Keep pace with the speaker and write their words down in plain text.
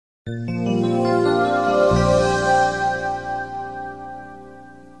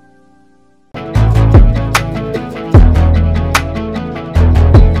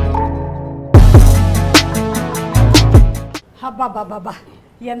అబ్బా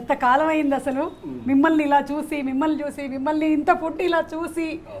ఎంత కాలం అయింది అసలు మిమ్మల్ని ఇలా చూసి మిమ్మల్ని ఇంత ఫుడ్ ఇలా చూసి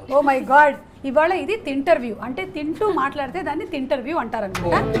ఓ మై గాడ్. ఇవాళ ఇది తింటర్వ్యూ, అంటే తింటూ మాట్లాడితే దాన్ని తింటర్వ్యూ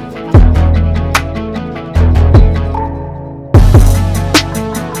అంటారనమాట.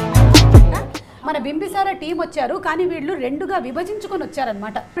 మన బింబిసారా టీం వచ్చారు, కానీ వీళ్ళు రెండుగా విభజించుకొని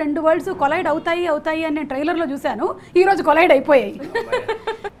వచ్చారనమాట. రెండు వరల్డ్స్ కొలైడ్ అవుతాయి అని నేను ట్రైలర్లో చూశాను, ఈరోజు కొలైడ్ అయిపోయాయి.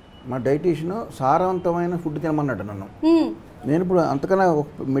 మా డైటీషియన్ సారవంతమైన ఫుడ్ తినమన్నాడు నన్ను. నేను ఇప్పుడు అంతకన్నా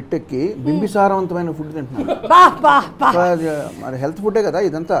మెట్టెక్కి బింబిసారవంతమైన ఫుడ్ తింటున్నాను. మరి హెల్త్ ఫుడ్డే కదా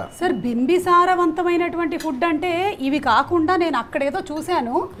ఇదంతా. సార్ బింబిసారవంతమైనటువంటి ఫుడ్ అంటే ఇవి కాకుండా నేను అక్కడ ఏదో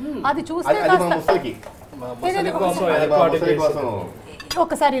చూశాను, అది చూస్తే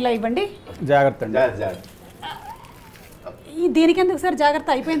ఒకసారి ఇలా ఇవ్వండి. జాగ్రత్త. దీనికి ఎందుకు సార్ జాగ్రత్త,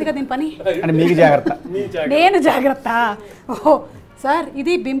 అయిపోయింది కదా దీని పని. మీకు జాగ్రత్త, నేను జాగ్రత్త. ఓహో సార్,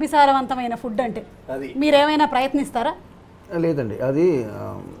 ఇది బింబిసారవంతమైన ఫుడ్ అంటే మీరేమైనా ప్రయత్నిస్తారా? లేదండి, అది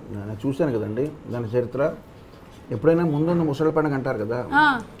నేను చూశాను కదండి దాని చరిత్ర. ఎప్పుడైనా ముందున్న ముసలి పండుగ అంటారు కదా,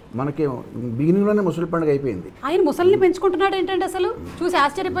 మనకి బిగినింగ్లోనే ముసలి పండుగ అయిపోయింది. ఆయన ముసలిని పెంచుకుంటున్నాడు ఏంటంటే అసలు చూసి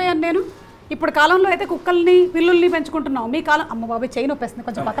ఆశ్చర్యపోయాను నేను. ఇప్పుడు కాలంలో అయితే కుక్కల్ని పిల్లుల్ని పెంచుకుంటున్నాం, మీ కాలం అమ్మ బాబాయ్ చేయి నొప్పేస్తుంది,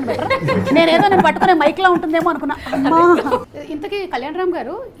 కొంచెం పక్కన పెట్టరా. నేను పట్టుకునే మైక్లా ఉంటుందేమో అనుకున్నా. ఇంతకీ కళ్యాణ్ రామ్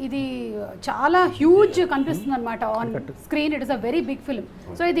గారు, ఇది చాలా హ్యూజ్ కనిపిస్తుంది అనమాట on screen. It is a very big film.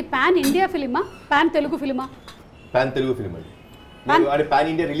 So ఇది pan India ఫిలిమా, pan Telugu ఫిలిమా? Pan Telugu film అండి. అంటే పాన్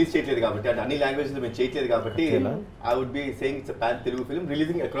ఇండియా రిలీజ్ చేయట్లేదు కాబట్టి, అంటే అన్ని లాంగ్వేజెస్ మేము చేయట్లేదు కాబట్టి, I would be saying it's pan Telugu film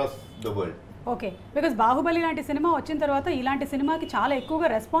releasing across the world. Okay, because Baahubali లాంటి సినిమా వచ్చిన తర్వాత ఇలాంటి సినిమాకి చాలా ఎక్కువగా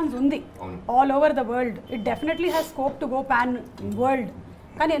రెస్పాన్స్ ఉంది all over the world. It definitely has scope to go pan world.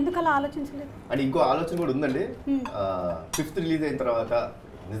 కానీ ఎందుకు అలా ఆలోచించలేదు? అంటే ఇంకో ఆలోచన కూడా ఉందండి. 5th రిలీజ్ అయిన తర్వాత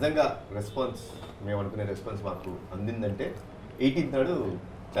నిజంగా రెస్పాన్స్, మేము అనుకునే రెస్పాన్స్ మాకు అందిందంటే 18th నాడు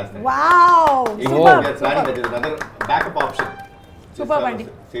చేస్తాం. Backup option,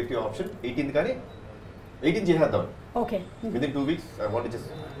 safety option 18th, కానీ 18th చేసేద్దాం. Okay, within 2 weeks I want to just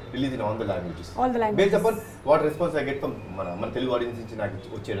release in all the languages. Based upon what response I get from మన తెలుగు ఆడియన్స్ నుంచి నాకు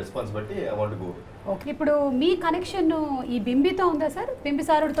వచ్చే రెస్పాన్స్ బట్టి I want to go. Okay, ఇప్పుడు మీ connection ఈ బింబితో ఉందా సార్,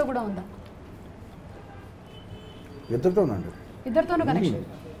 బింబిసారుడితో కూడా ఉందా? ఇద్దరితో ఉందండి. ఇద్దరితోనూ కనెక్షన్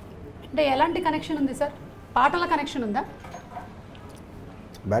అంటే ఎలాంటి కనెక్షన్ ఉంది సార్? పాటల కనెక్షన్ ఉందా?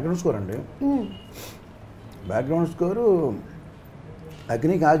 బ్యాక్గ్రౌండ్ స్కోర్ అండి. బ్యాక్గ్రౌండ్ స్కోరు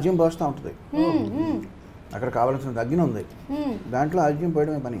అగ్నికి ఆజ్యం పోస్తూ ఉంటుంది. అక్కడ కావాల్సిన అగ్ని ఉంది, దాంట్లో ఆజ్యం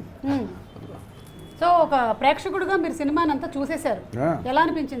పోయడమే పని. సో ఒక ప్రేక్షకుడుగా మీరు సినిమాని అంతా చూసేశారు, ఎలా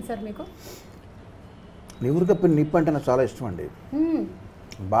అనిపించింది సార్ మీకు? నివురు కప్పిన నిప్పు అంటే నాకు చాలా ఇష్టం అండి.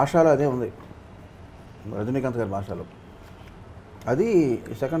 భాషలో అదే ఉంది, రజనీకాంత్ గారి భాషలో. అది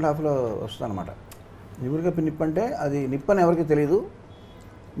సెకండ్ హాఫ్లో వస్తుంది అనమాట. నివురు కప్పిన నిప్పు అంటే అది నిప్పు అని ఎవరికి తెలియదు,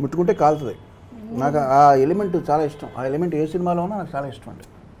 ముట్టుకుంటే కాలుతుంది. నాకు ఆ ఎలిమెంట్ చాలా ఇష్టం. ఆ ఎలిమెంట్ ఏ సినిమాలో ఉన్నా నాకు చాలా ఇష్టం అండి.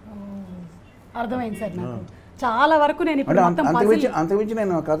 అర్థమైంది సార్, నాకు చాలా వరకు నేను అంతకుమించి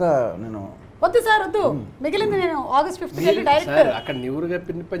నేను కథ నేను వద్దు సార్ వద్దు, మిగిలింది నేను August 5th డైరెక్ట్ అక్కడ నివురు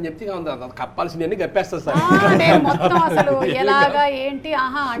కప్పిన చెప్తే కప్పాల్సినవన్నీ కప్పేస్తారు సార్. నేను మొత్తం అసలు ఎలాగా ఏంటి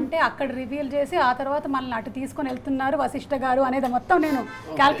అంటే అక్కడ రివీల్ చేసి ఆ తర్వాత మనల్ని అటు తీసుకొని వెళ్తున్నారు వశిష్ఠ గారు అనేది మొత్తం నేను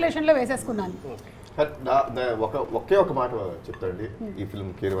క్యాల్కులేషన్లో వేసేసుకున్నాను. ఒకే ఒక మాట చెప్తానండి, ఈ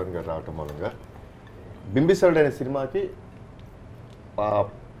ఫిల్మ్ కీరవాణి గారు రావటం మూలంగా బింబిసారుడు అనే సినిమాకి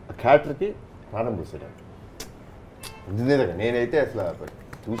క్యారెక్టర్కి ప్రాణం పోసాడు. నిజంగా నేనైతే అసలు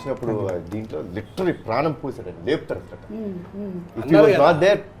చూసినప్పుడు దీంట్లో లిటరలీ ప్రాణం పోసాడండి, లేపుతారు అసలు.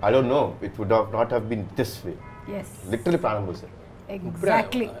 I don't know, it would not have been this way. Literally ప్రాణం పోసాడు.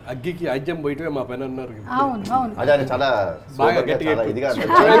 అగ్గికి ఆజ్యం పోయటమే మా పని అన్నారు. అదే చాలా ఇదిగా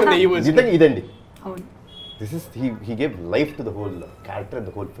ఇదండి. This is he gave life to the whole character and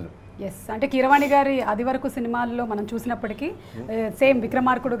the whole film. Yes, అంటే కీరవాణి గారి అది వరకు సినిమాల్లో మనం చూసినప్పటికీ సేమ్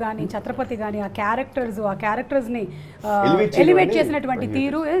విక్రమార్కుడు కానీ ఛత్రపతి కానీ ఆ క్యారెక్టర్స్ని ఎలివేట్ చేసినటువంటి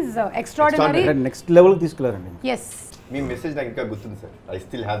తీరు ఇస్ ఎక్స్ట్రాడినరీ. నెక్స్ట్ లెవెల్కి తీసుకెళ్లారండి. ఎస్, మీ మెసేజ్ నాకు ఇంకా గుర్తుంది sir. I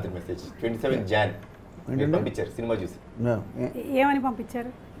still have the message. 27 Jan పంపించారు సినిమా చూసి. ఏమని పంపించారు?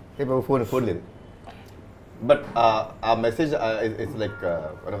 ఫోన్ లేదు, బట్ ఆ మెసేజ్ ఇట్స్ లైక్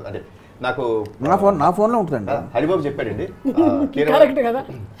అంటే నాకు నా ఫోన్లో ఉంటుందండి. హరిబాబు చెప్పాడండి,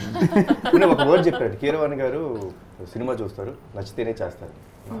 ఒక వర్డ్ చెప్పాడు, కీరవాణి గారు సినిమా చూస్తారు, నచ్చితేనే చేస్తారు.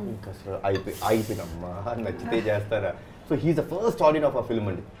 ఇంకా అసలు అయిపోయినమ్మా, నచ్చితే చేస్తారా. So he's the first audience of ఆ ఫిల్మ్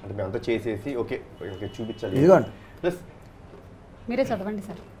అండి. అంటే మేము అంతా చేసేసి ఓకే చూపించాలి. ప్లస్ మీరే చదవండి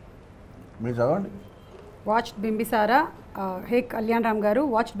సార్, మీరు చదవండి. Watched Bimbisara. Hey Kalyan Ram garu,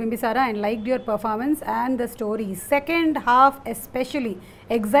 watched Bimbisara and liked your performance and the story. Second half especially.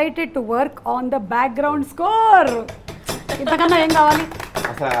 Excited to work on the background score. ఇంతకన్నా ఏం కావాలి?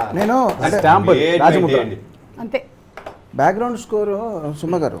 నేను స్టాంప్ రాజముద్ర అంతే. బ్యాక్గ్రౌండ్ స్కోరు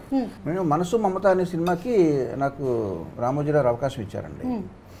సుమ గారు, నేను మనసు మమత అనే సినిమాకి నాకు రామోజీరావు అవకాశం ఇచ్చారండి.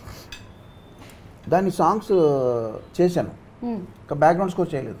 దాన్ని సాంగ్స్ చేశాను, ఇంకా బ్యాక్గ్రౌండ్ స్కోర్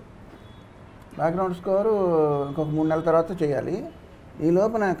చేయలేదు. బ్యాక్గ్రౌండ్ స్కోరు ఇంకొక 3 నెలల తర్వాత చేయాలి. ఈ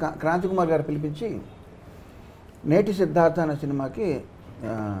లోపల క్రాంతి కుమార్ గారు పిలిపించి నేటి సిద్ధార్థ అనే సినిమాకి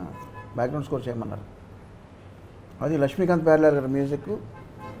బ్యాక్గ్రౌండ్ స్కోర్ చేయమన్నారు. అది లక్ష్మీకాంత్ ప్యార్లర్ గారి మ్యూజిక్.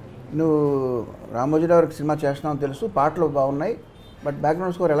 నువ్వు రామోజీరావు సినిమా చేస్తున్నావు తెలుసు, పాటలు బాగున్నాయి, బట్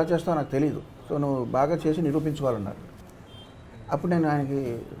బ్యాక్గ్రౌండ్ స్కోర్ ఎలా చేస్తావో నాకు తెలియదు, సో నువ్వు బాగా చేసి నిరూపించుకోవాలన్నారు. అప్పుడు నేను ఆయనకి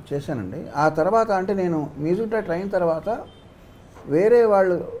చేశానండి. ఆ తర్వాత అంటే నేను మ్యూజిక్ డైరెక్టర్ అయిన తర్వాత వేరే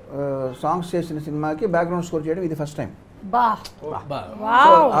వాళ్ళు సాంగ్స్ చేసిన సినిమాకి బ్యాక్గ్రౌండ్ స్కోర్ చేయడం ఇది ఫస్ట్ టైం.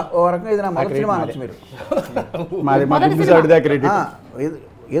 ఓ రకంగా ఇది నా మొదటి సినిమా అనొచ్చు మీరు.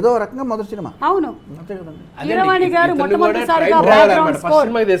 ఏదో రకంగా మొదటి సినిమా. అవును, అంతే కదండి. కీరవాణి గారు మొట్టమొదటిసారిగా background score,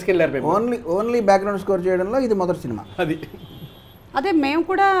 only background score చేయడంలో ఇది మొదటి సినిమా. అదే మేము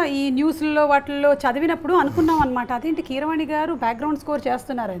కూడా ఈ న్యూస్లో వాటిల్లో చదివినప్పుడు అనుకున్నాం అనమాట, అదేంటి కీరవాణి గారు బ్యాక్గ్రౌండ్ స్కోర్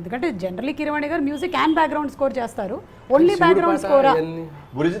చేస్తున్నారు, ఎందుకంటే జనరల్లీ కీరవాణి గారు మ్యూజిక్ అండ్ బ్యాక్గ్రౌండ్ స్కోర్ చేస్తారు, ఓన్లీ బ్యాక్గ్రౌండ్ స్కోర్.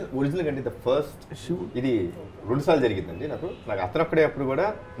 ఒరిజినల్ కంటే ద ఫస్ట్ ఇది 2 సార్లు జరిగిందండి నాకు అతనొక్కడే. అప్పుడు కూడా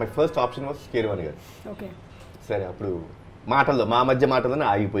my first option was Keeravani గారు. ఓకే, సరే అప్పుడు మా మధ్య మాటల్లోనే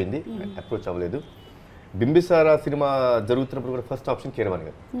ఆగిపోయింది, అప్రోచ్ అవ్వలేదు. బింబిసారా సినిమా జరుగుతున్నప్పుడు కూడా ఫస్ట్ ఆప్షన్ కీరవాణి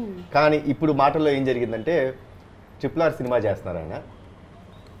గారు. కానీ ఇప్పుడు మాటల్లో ఏం జరిగిందంటే RRR సినిమా చేస్తున్నారు ఆయన,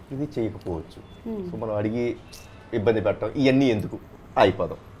 ఇది చేయకపోవచ్చు, సో మనం అడిగి ఇబ్బంది పెట్టడం ఇవన్నీ ఎందుకు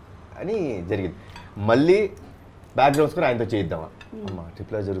అయిపోదాం అని జరిగింది. మళ్ళీ బ్యాక్గ్రౌండ్స్ కూడా ఆయనతో చేయిద్దామా, అమ్మ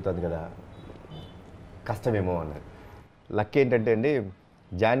RRR జరుగుతుంది కదా కష్టమేమో అన్నారు. లక్ ఏంటంటే అండి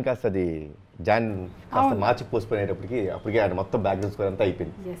జాన్ కాస్త మార్చి పోస్ట్ అయ్యేటప్పటికి అప్పటికే ఆయన మొత్తం బ్యాక్గ్రౌండ్ స్కోర్ అంతా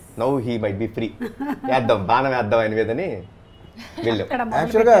అయిపోయింది. Now he might be free, వేద్దాం బాణం వేద్దాం ఆయన మీదని వెళ్ళాం.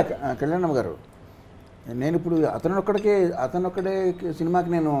 యాక్చువల్గా కళ్యాణమ్మ గారు, నేను ఇప్పుడు అతనొక్కడే సినిమాకి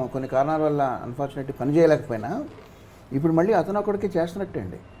నేను కొన్ని కారణాల వల్ల అన్ఫార్చునేట్లీ పని చేయలేకపోయినా ఇప్పుడు మళ్ళీ అతనొక్కడికే చేస్తున్నట్టే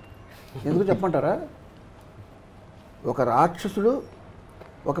అండి. ఎందుకు చెప్పమంటారా? ఒక రాక్షసుడు,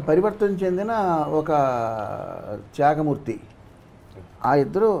 ఒక పరివర్తన చెందిన ఒక త్యాగమూర్తి, ఆ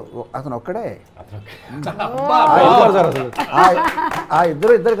ఇద్దరు అతను ఒక్కడే. ఆ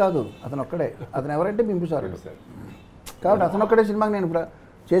ఇద్దరు కాదు, అతను ఒక్కడే. అతను ఎవరంటే బింబిసారుడు. కాబట్టి అతనొక్కడే సినిమాకి నేను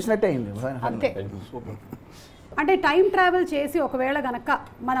చేసినట్టే అయింది. అంతే. అంటే టైం ట్రావెల్ చేసి ఒకవేళ గనక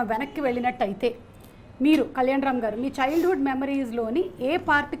మనం వెనక్కి వెళ్ళినట్టయితే మీరు కళ్యాణ్ రామ్ గారు మీ చైల్డ్హుడ్ మెమరీస్లోని ఏ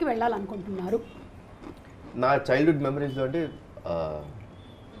పార్ట్కి వెళ్ళాలనుకుంటున్నారు? నా చైల్డ్హుడ్ మెమరీస్లో అంటే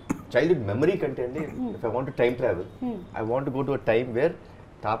చైల్డ్హుడ్ మెమరీ కంటే అండి, if I want to time travel I want to go to a time where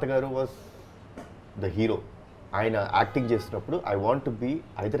తాతగారు వాజ్ ద హీరో. ఆయన యాక్టింగ్ చేస్తున్నప్పుడు I want to be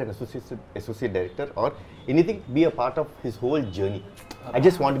either an associate director or anything, be a part of his whole journey. I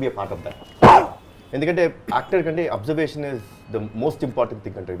just want be a part of that. ఎందుకంటే actor కంటే observation is the most important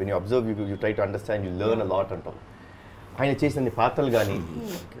thing అంటే, when you observe you try to understand, you learn a lot అంటాం. ఆయన చేసిన పాత్రలు కానీ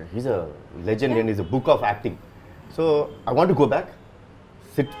is a legend and is a book of acting. So I want to go back,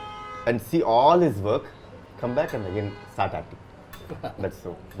 SIT and see all his work, come back and again start acting. That's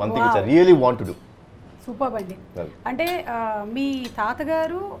one thing which I really want to do. Super అండి. అంటే మీ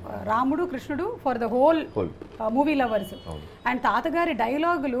తాతగారు రాముడు కృష్ణుడు for the whole movie lovers. And తాతగారి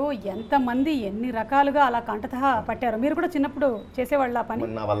డైలాగులు ఎంతమంది ఎన్ని రకాలుగా అలా కంటతహ పట్టారు. మీరు కూడా చిన్నప్పుడు చేసేవాళ్ళ పని?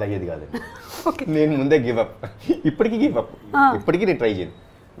 నా వల్ల అయ్యేది కాదు, నేను ముందే గివ్ అప్. ఇప్పటికీ గివ్ అప్, ఇప్పటికీ నేను ట్రై చేయను.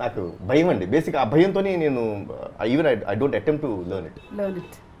 నాకు భయం అండి. బేసిక్ ఆ భయంతోనే నేను even I don't attempt to learn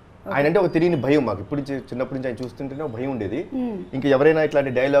it. ఆయన అంటే ఒక తెలియని భయం మాకు. ఇప్పుడు చిన్నప్పటి నుంచి ఆయన చూస్తుంటేనే ఒక భయం ఉండేది. ఇంకా ఎవరైనా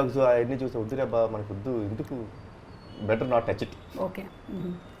ఇట్లాంటి డైలాగ్స్ అవన్నీ చూస్తే వద్దురేబ్బా మనకు వద్దు, ఎందుకు, better not touch it.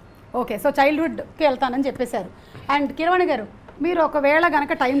 Okay, so చైల్డ్హుడ్కి వెళ్తానని చెప్పేశారు. అండ్ కీరవాణి గారు, మీరు ఒకవేళ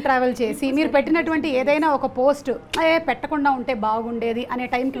కనుక టైం ట్రావెల్ చేసి మీరు పెట్టినటువంటి ఏదైనా ఒక పోస్ట్ పెట్టకుండా ఉంటే బాగుండేది అనే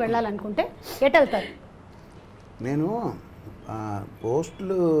టైంకి వెళ్ళాలనుకుంటే ఎటు వెళ్తారు? నేను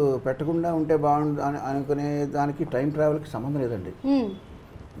పోస్టులు పెట్టకుండా ఉంటే బాగుండు అనుకునే దానికి టైం ట్రావెల్కి సంబంధం లేదండి.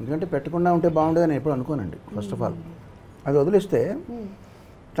 ఎందుకంటే పెట్టకుండా ఉంటే బాగుండేదని ఎప్పుడు అనుకోనండి. ఫస్ట్ ఆఫ్ ఆల్ అది వదిలిస్తే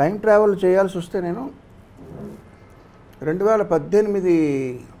టైం ట్రావెల్ చేయాల్సి వస్తే నేను 2018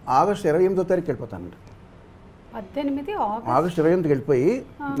 ఆగస్టు 28వ తారీఖు వెళ్ళిపోతానండి. 18 ఆగస్టు 28కి వెళ్ళిపోయి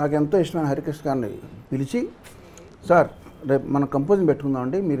నాకు ఎంతో ఇష్టమైన హరికృష్ణ గారిని పిలిచి, సార్ రేపు మనం కంపోజింగ్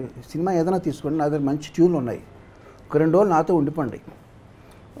పెట్టుకుందామండి, మీరు సినిమా ఏదైనా తీసుకోండి, నా దగ్గర మంచి ట్యూన్లు ఉన్నాయి, ఒక 2 రోజులు నాతో ఉండిపోండి,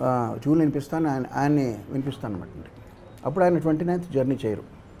 ట్యూన్లు వినిపిస్తాను, ఆయన్ని వినిపిస్తాను అనమాట. అప్పుడు ఆయన 29th జర్నీ చేయరు.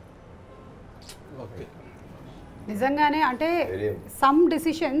 నిజంగానే అంటే సమ్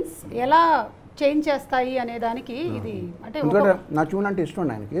డిసిషన్స్ ఎలా చేంజ్ చేస్తాయి అనే దానికి ఇది అంటే ఎందుకంటే నా ట్యూన్ అంటే ఇష్టం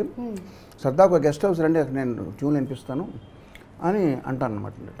అండి ఆయనకి. సరదా ఒక గెస్ట్ హౌస్ రండి, నేను ట్యూన్ వినిపిస్తాను అని అంటాను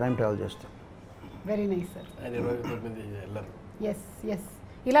అనమాట టైం ట్రావెల్ చేస్తే. Very nice sir. ఆయన 29 వెళ్ళారు. ఎస్ ఎస్,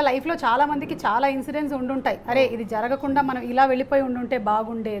 ఇలా లైఫ్లో చాలా మందికి చాలా ఇన్సిడెంట్స్ ఉండుంటాయి, అరే ఇది జరగకుండా మనం ఇలా వెళ్ళిపోయి ఉండుంటే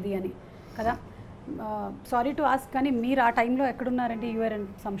బాగుండేది అని కదా. సారీ టు ఆస్క్, కానీ మీరు ఆ టైంలో ఎక్కడున్నారండి? You're and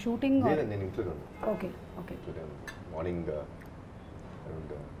some shooting? నేను ఇంట్లో ఉన్నాను. Okay okay. మార్నింగ్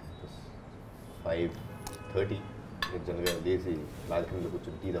అరౌండ్ 5:30 నేను జనరల్గా లేచి బాల్కనీలో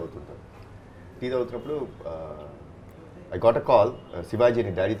కూర్చొని tea తాగుతుంటాను. Tea తాగుతున్నప్పుడు I got a call. Shivaji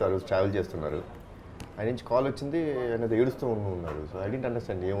అని డాడీతో ఆ రోజు ట్రావెల్ చేస్తున్నారు. ఆయన నుంచి కాల్ వచ్చింది, ఆయన ఏడుస్తూ ఉన్నారు. సో ఐ డెంట్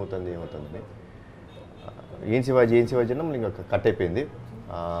అండర్స్టాండ్ ఏమవుతుందని. ఏం శివాజీ అన్న మళ్ళీ ఇంకా కట్ అయిపోయింది.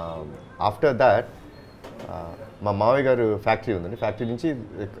 ఆఫ్టర్ దాట్ మా మావయ్య గారు ఫ్యాక్టరీ ఉందండి. ఫ్యాక్టరీ నుంచి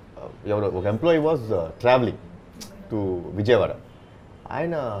ఎవరో ఒక employee was travelling to Vijayawada.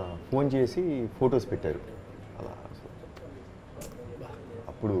 ఆయన ఫోన్ చేసి ఫొటోస్ పెట్టారు. అలా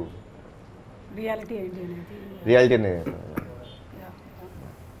అప్పుడు రియాలిటీ అనే.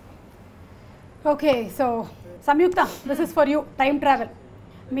 Okay, so Samyukta, this is for you. Time travel,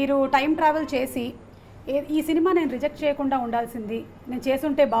 మీరు టైం ట్రావెల్ చేసి ఈ సినిమా నేను రిజెక్ట్ చేయకుండా ఉండాల్సింది, నేను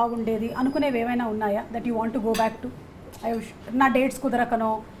చేసుంటే బాగుండేది అనుకునేవి ఏమైనా ఉన్నాయా? That you want to go back to, నా డేట్స్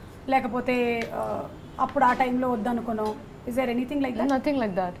కుదరకనో లేకపోతే అప్పుడు ఆ టైంలో వద్దనుకోనో, is there anything like that? Nothing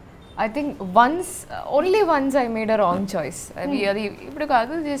like that. I think only once I made a wrong choice. Adi ippudu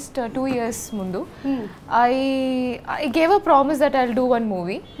kaadu, just 2 years mundu I gave a promise that I'll do one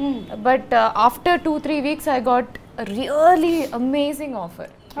movie, but after 2-3 weeks I got a really amazing offer,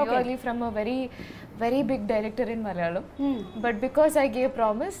 really from a very very big director in Malayalam, but because I gave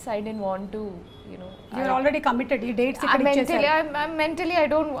promise I didn't want to, you know, you are already committed. Ee dates ikkadi ichchesaru. I'm mentally I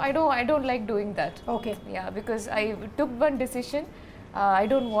don't like doing that. Okay, yeah, because I took one decision. I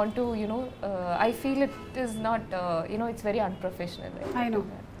don't want to, you know, I feel it is not, you know, it's very unprofessional. I know.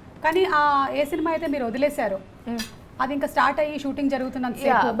 కానీ ఏ cinema అయితే మీరు వదిలేశారో అది ఇంకా start అయ్యి shooting జరుగుతున్నంత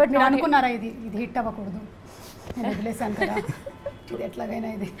సేపు but మీరు అనుకున్నారా ఇది హిట్ అవ్వకూడదు, నేను వదిలేశాను కదా, ఇది ఎట్లాగైనా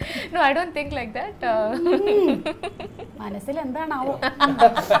ఇది? No, I don't think like that. మనసులో ఎందానావో.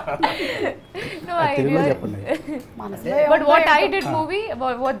 No, I but what I did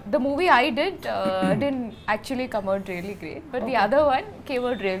what the movie I did didn't actually come out really great, but the other one came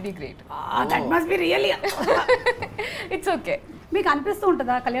out really great. That must be really it's okay. మీకు అనిపిస్తూ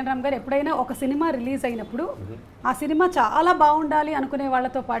ఉంటుందా కళ్యాణ్ రామ్ గారు, ఎప్పుడైనా ఒక cinema release అయినప్పుడు ఆ cinema చాలా బాగుండాలి అనుకునే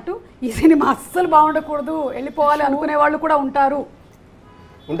వాళ్ళతో పాటు ఈ సినిమా అస్సలు బాగుండకూడదు వెళ్ళిపోవాలి అనుకునే వాళ్ళు కూడా ఉంటారండి?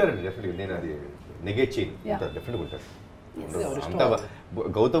 డెఫినెట్గా నేను అది నెగెట్ చేయను, డెఫినెట్గా ఉంటారు. అంత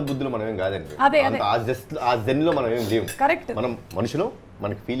గౌతమ బుద్ధులు మనం ఏం కాదండి, ఆ జెన్లో మనం ఏం లేవు. కరెక్ట్. మనం మనుషులు,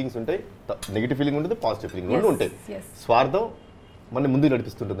 మనకి ఫీలింగ్స్ ఉంటాయి, నెగిటివ్ ఫీలింగ్ ఉంటుంది, పాజిటివ్ ఫీలింగ్ రెండు ఉంటాయి. స్వార్థం మన ముందు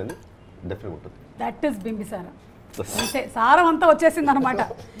నడిపిస్తుంటుందండి, డెఫినెట్గా ఉంటుంది. That is Bimbisara. అంటే సారం అంతా వచ్చేసింది అనమాట.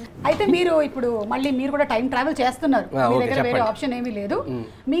 అయితే మీరు ఇప్పుడు మళ్ళీ మీరు కూడా టైం ట్రావెల్ చేస్తున్నారు, మీ దగ్గర వేరే ఆప్షన్ ఏమీ లేదు,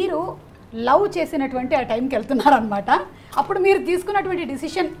 మీరు లవ్ చేసినటువంటి ఆ టైంకి వెళ్తున్నారు అనమాట. అప్పుడు మీరు తీసుకున్నటువంటి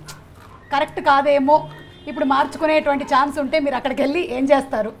డిసిషన్ కరెక్ట్ కాదేమో, ఇప్పుడు మార్చుకునేటువంటి ఛాన్స్ ఉంటే మీరు అక్కడికి వెళ్ళి ఏం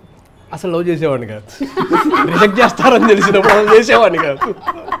చేస్తారు? అసలు లవ్ చేసేవాడిని కాదు, రిజెక్ట్ చేస్తారని తెలిసినప్పుడు అసలు చేసేవాడిని కాదు.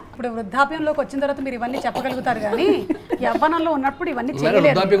 ఇప్పుడు వృద్ధాప్యంలోకి వచ్చిన తర్వాత మీరు ఇవన్నీ చెప్పగలుగుతారు, కానీ యవ్వనంలో ఉన్నప్పుడు ఇవన్నీ చేయలేరు.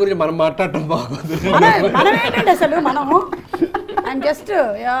 వృద్ధాప్యం గురించి మనం మాట్లాడటం బాగోదు. మనం ఏంటంటే అసలు మనము ఐఎమ్ జస్ట్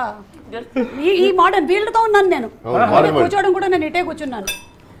ఈ మోడర్న్ ఫీల్డ్తో ఉన్నాను నేను, కూర్చోవడం కూడా నేను ఇటే కూర్చున్నాను.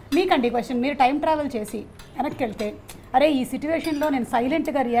 మీకండి క్వశ్చన్, మీరు టైం ట్రావెల్ చేసి వెనక్కి వెళ్తే అరే ఈ సిచ్యువేషన్లో నేను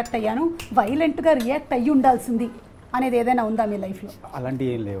సైలెంట్గా రియాక్ట్ అయ్యాను, వైలెంట్గా రియాక్ట్ అయ్యి ఉండాల్సింది అనేది ఏదైనా ఉందా మీ లైఫ్లో? అలాంటి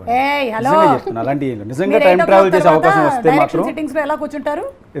ఏం లేవు. హలో, అలాంటి ఏం లేవు. నిజంగా టైం ట్రావెల్ చేసే అవకాశం వస్తే మాత్రం సిట్టింగ్స్ లో ఎలా కూర్చుంటారు?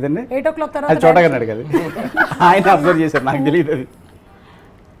 ఏదండి 8 o'clock తర్వాత చోటగా అడగదు, ఆయన అబ్జర్వ్ చేశారు, నాకు తెలియదు అది.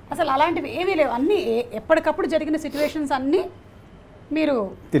 అసలు అలాంటివి ఏమీ లేవు, అన్నీ ఎప్పటికప్పుడు జరిగిన సిచ్యువేషన్స్ అన్నీ మీరు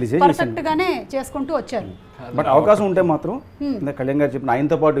పర్ఫెక్ట్ గానే చేసుకుంటూ వచ్చారు. బట్ అవకాశం ఉంటే మాత్రం కళ్యాణ్ గారు చెప్పిన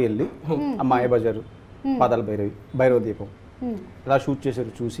ఆయనతో పాటు వెళ్ళి మాయ బజారు, పాదాల భైరవ దీపం ఇలా షూట్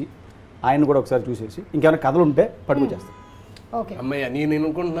చేశారు, చూసి ఆయన కూడా ఒకసారి చూసేసి ఇంకేమైనా కథలు ఉంటే పట్టుకొచ్చేస్తాం. అమ్మయ్య నేను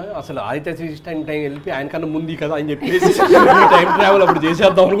అనుకుంటున్నా అసలు ఆదిత్య టైం వెళ్ళి ఆయన కన్నా ముందు కదా అని చెప్పేసి టైం ట్రావెల్ అప్పుడు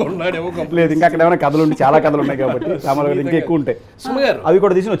చేసేద్దాం అనుకుంటున్నాడేమో. లేదు, ఇంకా అక్కడ ఏమైనా కథలు ఉంటే చాలా కథలు ఉన్నాయి కాబట్టి రామారావు ఇంకా ఎక్కువ ఉంటాయి, అవి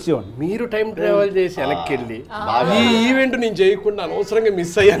కూడా తీసి వచ్చేవాడిని. మీరు టైం ట్రావెల్ చేసి వెనక్కి వెళ్ళి ఈ ఈవెంట్ నేను చేయకుండా అనవసరంగా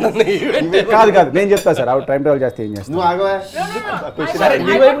మిస్ అయ్యానన్న ఈవెంట్ కాదు, నేను చెప్తా సార్, ఆవిడ టైం ట్రావెల్ చేస్తే ఏం చేస్తాను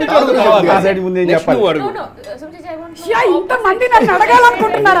ముందు ఏం చెప్పాలి? ఇంతమంది నన్ను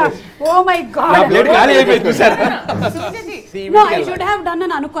అడగాలనుకుంటున్నారా? Oh my God, no I should have done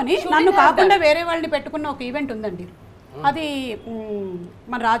అని అనుకొని నన్ను కాకుండా వేరే వాళ్ళని పెట్టుకున్న ఒక ఈవెంట్ ఉందండి. అది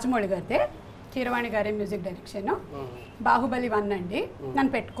మన రాజమౌళి గారితే, కీరవాణి గారి మ్యూజిక్ డైరెక్షన్, బాహుబలి 1 అండి.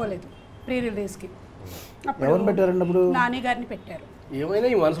 నన్ను పెట్టుకోలేదు ప్రీ రిలీజ్కి, అప్పుడు నాని గారిని పెట్టారు. ఏమైనా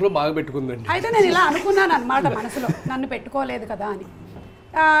ఈ మనసులో బాగా పెట్టుకుందండి. అయితే నేను ఇలా అనుకున్నాను అనమాట మనసులో, నన్ను పెట్టుకోలేదు కదా అని.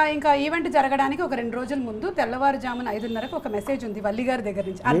 ఇంకా ఈవెంట్ జరగడానికి ఒక 2 రోజుల ముందు తెల్లవారుజామున 5:30కు ఒక మెసేజ్ ఉంది వల్లి గారి దగ్గర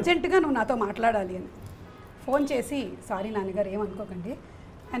నుంచి, అర్జెంటుగా నువ్వు నాతో మాట్లాడాలి అని. ఫోన్ చేసి, సారీ నాన్నగారు ఏమనుకోకండి,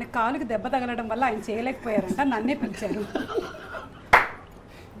 ఆయన కాలుకి దెబ్బ తగలడం వల్ల ఆయన చేయలేకపోయారంట, నన్నే పిలిచారు,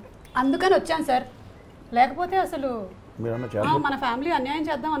 అందుకని వచ్చాను సార్. లేకపోతే అసలు మన ఫ్యామిలీ అన్యాయం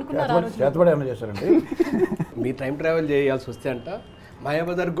చేద్దాం అనుకున్నారు ఆ రోజు. చేతబడి ఏమైనా చేశారండి? మీ టైం ట్రావెల్ చేయాల్సి వస్తే అంట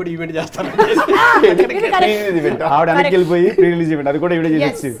మాయాబజార్ కూడా ఈవెంట్ చేస్తారు. ఆవిడ వెనక్కి వెళ్ళిపోయి ప్రీ రిలీజ్ ఈవెంట్ అది కూడా ఈవిడ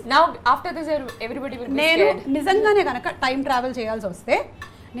చేసేసి. Now after this everybody will be నేను scared. నిజంగానే కనుక టైం ట్రావెల్ చేయాల్సి వస్తే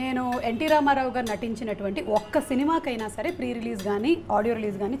నేను ఎన్టీ రామారావు గారు నటించినటువంటి ఒక్క సినిమాకైనా సరే ప్రీ రిలీజ్ కానీ ఆడియో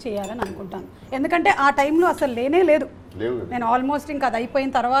రిలీజ్ కానీ చేయాలని అనుకుంటాను. ఎందుకంటే ఆ టైంలో అసలు లేనే లేదు. నేను ఆల్మోస్ట్ ఇంకా అది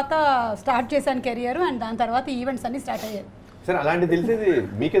అయిపోయిన తర్వాత స్టార్ట్ చేశాను కెరియర్, అండ్ దాని తర్వాత ఈవెంట్స్ అన్ని స్టార్ట్ అయ్యాయి. సార్ అలాంటి తెలిసేది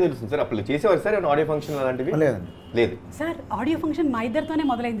మీకే తెలుస్తుంది సార్, అప్పుడు చేసేవారు సార్ ఆడియో ఫంక్షన్ అలాంటివి? లేదండి, లేదు సార్. ఆడియో ఫంక్షన్ మా ఇద్దరితోనే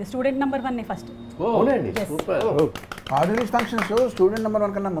మొదలైంది. Student number 1 first. అవునండి. Super. Audio functions student number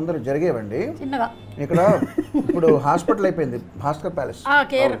 1 కన్నా ముందర జరిగేవండి. చిన్నగా ఇక్కడ ఇప్పుడు హాస్పిటల్ అయిపోయింది, భాస్కర్ ప్యాలెస్.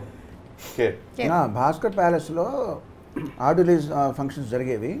 కేర్ భాస్కర్ ప్యాలెస్లో ఆడియో రిలీజ్ ఫంక్షన్స్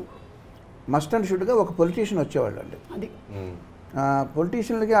జరిగేవి. మస్ట్ అండ్ షుడ్గా ఒక పొలిటీషియన్ వచ్చేవాళ్ళు అండి. అది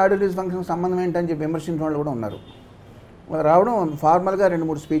పొలిటీషియన్లకి ఆడియో రిలీజ్ ఫంక్షన్ సంబంధం ఏంటని చెప్పి విమర్శించిన వాళ్ళు కూడా ఉన్నారు. రావడం ఫార్మల్గా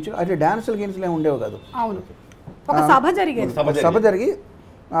 2-3 స్పీచ్లు, అంటే డ్యాన్సులు గీన్సులు ఏమి ఉండేవి కాదు. అవును, ఒక సభ జరిగేది. సభ జరిగి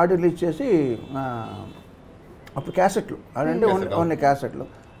ఆడియో రిలీజ్ చేసి అప్పుడు క్యాసెట్లు అదంటే ఓన్లీ క్యాసెట్లు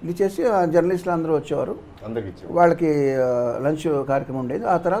ఇది చేసి జర్నలిస్టులు అందరూ వచ్చేవారు, వాళ్ళకి లంచ్ కార్యక్రమం ఉండేది.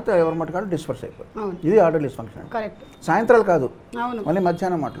 ఆ తర్వాత ఎవరి మటుకాలు డిస్పర్స్ అయిపోయి. ఇది ఆడియో రిలీజ్ ఫంక్షన్. కరెక్ట్. సాయంత్రాలు కాదు, అవును, మళ్ళీ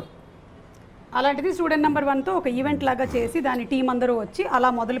మధ్యాహ్నం మాటలు. అలాంటిది స్టూడెంట్ నెంబర్ 1తో ఒక ఈవెంట్ లాగా చేసి దాని టీం అందరూ వచ్చి అలా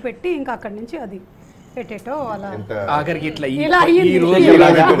మొదలుపెట్టి ఇంకా అక్కడి నుంచి అది పెట్టేటో అలా ఆఖరికి ఇట్లా ఇలా ఈ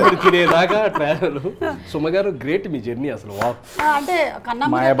రోజు తినేదాకా ట్రావెల్. సుమ గారు గ్రేట్ మీ జర్నీ అసలు. వావ్. అంటే కన్నా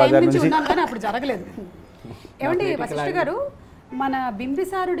నుంచి ఉన్నాను కానీ అప్పుడు జరగలేదు. ఏమండి వశిష్ఠ గారు, మన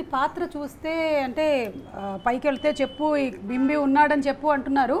బింబిసారుడి పాత్ర చూస్తే అంటే పైకి వెళ్తే చెప్పు ఈ బింబి ఉన్నాడని చెప్పు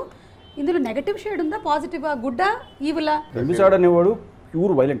అంటున్నారు. ఇందులో నెగటివ్ షేడ్ ఉందా, పాజిటివా, గుడ్డా, ఈవిలా? బింబిసారుడు అనేవాడు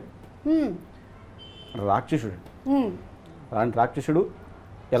ప్యూర్ వైలెంట్ రాక్షసుడు. అలాంటి రాక్షసుడు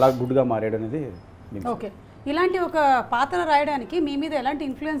ఎలా గుడ్గా మారాడు అనేది. ఓకే, ఇలాంటి ఒక పాత్ర రాయడానికి మీ మీద ఎలాంటి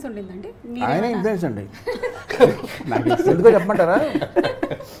ఇన్ఫ్లుయెన్స్ ఉండిందండి? ఆయన ఇన్ఫ్లుయెన్స్ అండి. నాకు ఎందుకో చెప్పమంటారా?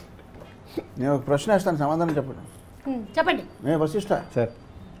 నేను ఒక ప్రశ్న వేస్తాను, సమాధానం చెప్పండి. చెప్పండి. నేను వశిష్ఠ సార్.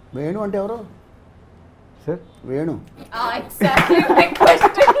 వేణు అంటే ఎవరు సార్? వేణు.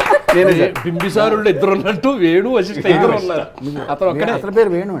 బింబిసారుడు ఇద్దరు ఉన్నట్టు వేణు వశిష్ఠ ఇద్దరు ఉన్నారు. అతని పేరు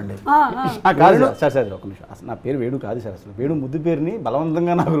వేణు అండి. కాదు సార్. సార్ ఒక నిమిషం, అసలు నా పేరు వేణు కాదు సార్. అసలు వేణు ముద్దు పేరుని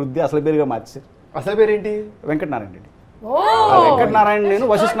బలవంతంగా నాకు వృద్ధి అసలు పేరుగా మార్చారు. అసలు పేరు ఏంటి? వెంకటనారాయణ రెడ్డి. వెంకటనారాయణ నేను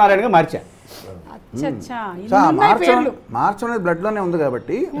వశిష్ఠ నారాయణగా మార్చా. మార్చడం బ్లడ్ లోనే ఉంది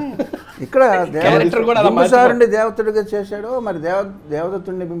కాబట్టి ఇక్కడ బింబిసారుని దేవతడిగా చేశాడో, మరి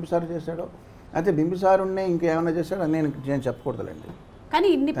దేవదత్తుడిని బింబిసారు చేశాడో, అయితే బింబిసారుణ్ణి ఇంకేమైనా చేశాడో నేను చెప్పకూడదులేండి. కానీ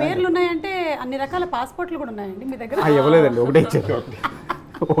ఇన్ని పేర్లు ఉన్నాయంటే అన్ని రకాల పాస్పోర్ట్లు కూడా ఉన్నాయండి మీ దగ్గర? ఇవ్వలేదండి,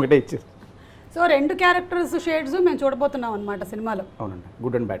 ఒకటే ఇచ్చారు. సో 2 క్యారెక్టర్స్ షేడ్స్ మేము చూడబోతున్నాం అనమాట సినిమాలో. అవునండి,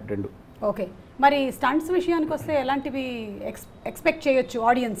 గుడ్ అండ్ బ్యాడ్ 2. ఓకే, మరి స్టంట్స్ విషయానికి వస్తే ఎలాంటివి ఎక్స్పెక్ట్ చేయొచ్చు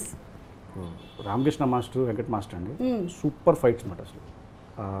audience? Ramakrishna master, Venkata master అండి, సూపర్ ఫైట్స్ అనమాట. అసలు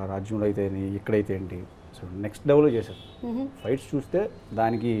రాజ్యంలో అయితే ఇక్కడైతే ఏంటి అసలు నెక్స్ట్ లెవెల్లో చేశారు. ఫైట్స్ చూస్తే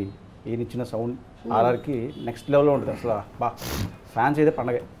దానికి ఈయన ఇచ్చిన సౌండ్ ఆర్ఆర్కి నెక్స్ట్ లెవెల్లో ఉంటుంది అసలు. ఫ్యాన్స్ అయితే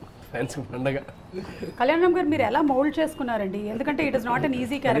పండగ. కళ్యాణ్ గారు, మీరు ఎలా మౌల్డ్ చేసుకున్నారండి? ఎందుకంటే it is not an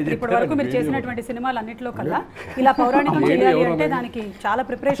easy character. ఇప్పటి వరకు మీరు చేసినటువంటి సినిమాలు అన్నింటిలో కల్లా ఇలా పౌరాణికం చేయాలి అంటే దానికి చాలా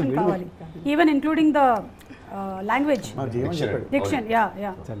ప్రిపరేషన్ కావాలి, even including the language diction.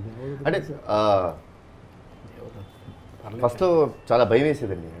 అంటే ఫస్ట్ చాలా భయం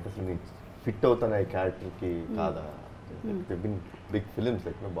వేసేదండి, అంటే అసలు ఫిట్ అవుతాను ఈ క్యారెక్టర్కి కాదా. బిగ్ ఫిలిమ్స్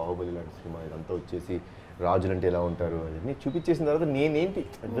లైక్ బాహుబలి లాంటి సినిమా ఇదంతా వచ్చేసి రాజులు అంటే ఎలా ఉంటారు అవన్నీ చూపించేసిన తర్వాత నేనేంటి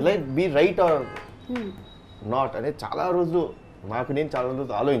will I be right are not అనేది చాలా రోజులు చాలా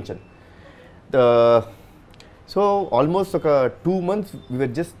రోజులు ఆలోచించాను. సో ఆల్మోస్ట్ ఒక 2 months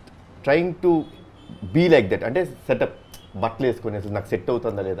we are just trying to be like that. అంటే సెటప్ బట్టలు వేసుకొని అసలు నాకు సెట్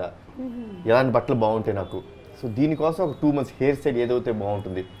అవుతుందా లేదా, ఎలాంటి బట్టలు బాగుంటాయి నాకు. సో దీనికోసం ఒక 2 months హెయిర్ స్టైల్ ఏదైతే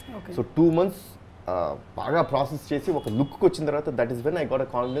బాగుంటుంది. సో 2 months బాగా ప్రాసెస్ చేసి ఒక లుక్కి వచ్చిన తర్వాత that is when I got a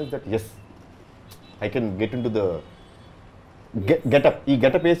confidence that yes I can get in to the getup. ఈ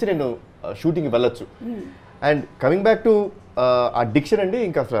గెటప్ వేసి నేను షూటింగ్కి వెళ్ళొచ్చు. అండ్ కమింగ్ బ్యాక్ టు ఆ డిక్షన్ అండి,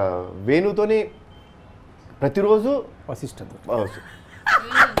 ఇంకా అసలు వేణుతోని ప్రతిరోజు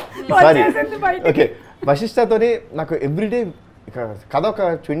సారీ ఓకే వశిష్ఠతోని నాకు ఎవ్రీడే కథ ఒక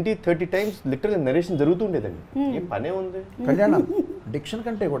 20-30 times లిటరల్ నరేషన్ జరుగుతుండేదండి. ఏం పనే ఉంది. కళ్యాణం డిక్షన్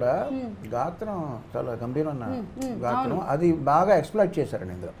కంటే కూడా గాత్రం చాలా గంభీరమైన గాత్రం, అది బాగా ఎక్స్ప్లాయిట్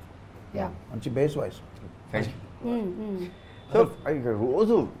చేశారండి ఇందులో. మంచి బేస్ వాయిస్. సో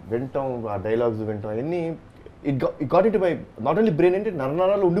రోజు వింటాం, ఆ డైలాగ్స్ వింటాం, అవన్నీ it got it my not only brain అంటే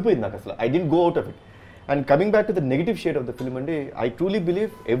నరనరాలు ఉండిపోయింది నాకు అసలు. I didn't go out of it. And coming back to the negative shade of the film అండి, I truly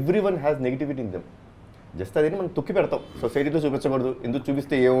believe every one has negativity in them. Just అదే మనం తొక్కి పెడతాం, సొసైటీలో చూపించకూడదు, ఎందుకు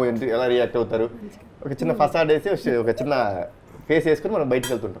చూపిస్తే ఏమో ఎలా రియాక్ట్ అవుతారు, ఒక చిన్న ఫసాడ్ వేసి ఒక చిన్న ఫేస్ వేసుకొని మనం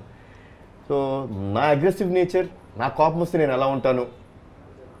బయటకు వెళ్తుంటాం. సో నా అగ్రెసివ్ నేచర్, నా కోపం వస్తే నేను ఎలా ఉంటాను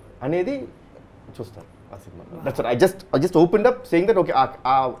అనేది చూస్తాను ఆ cinema. That's I just open up saying that okay,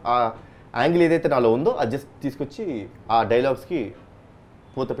 ఆ యాంగిల్ ఏదైతే నాలో ఉందో అది జస్ట్ తీసుకొచ్చి ఆ డైలాగ్స్కి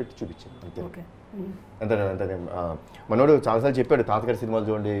పూత పెట్టి చూపించాను అంతే. అంతే మనోడు చాలాసార్లు చెప్పాడు, తాతగారి సినిమాలు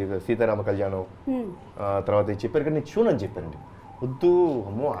చూడండి, సీతారామ కళ్యాణం తర్వాత చెప్పారు, కానీ నేను చూడని చెప్పానండి. వద్దు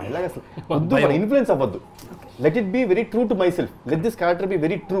అమ్మో అలాగే అసలు వద్దు, మన ఇన్ఫ్లుయెన్స్ అవ్వద్దు. Let it be very true to my self, let this character be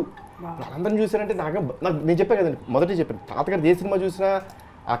very true. అందరిని చూసారంటే నాకు నేను చెప్పాను కదండి, మొదటి చెప్పాను, తాతగారు ఏ సినిమా చూసినా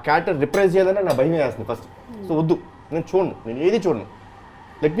ఆ క్యారెక్టర్ రిప్రజెంట్ చేయాలని నా భయం వేస్తుంది ఫస్ట్. సో వద్దు, నేను చూడను, నేను ఏది చూడను.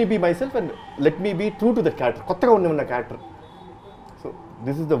 Let me be my self and let me be true to that character, కొత్తగా ఉన్న character. So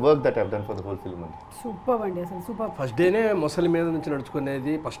this is the work that I have done for the whole film అండి. సూపర్ అండి, అసలు సూపర్. ఫస్ట్ డేనే మొసలి మీద నుంచి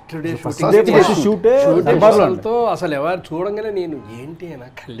నడుచుకునేది, ఫస్ట్ డే షూటింగ్తో అసలు ఎవరు చూడంగానే నేను ఏంటి అయినా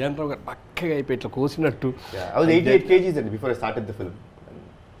కళ్యాణ్ రావు గారు పక్కగా అయిపోయి ఇట్లా కోసినట్టు. I was 88 kgs and before I started the film.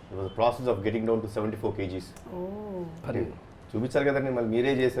 It was a process of getting down to 74 kgs. చూపించారు కదండి, మళ్ళీ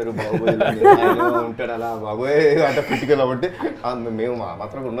మీరే చేశారు బాగోయ్ ఉంటాడు అలా బాగోయ్ అంటే క్రిటికల్ అవ్వంటే మేము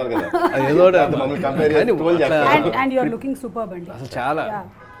మాత్రం ఉన్నారు కదా, అండ్ యూఆర్ లుకింగ్ సూపర్బ్ అండి చాలా.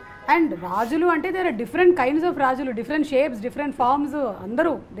 అండ్ రాజులు అంటే there are different kinds of రాజులు, డిఫరెంట్ షేప్స్, డిఫరెంట్ ఫార్మ్స్,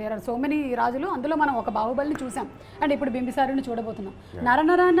 అందరూ దేర్ ఆర్ సో మెనీ రాజులు. అందులో మనం ఒక బాహుబలిని చూసాం అండ్ ఇప్పుడు బింబిసారుని చూడబోతున్నాం.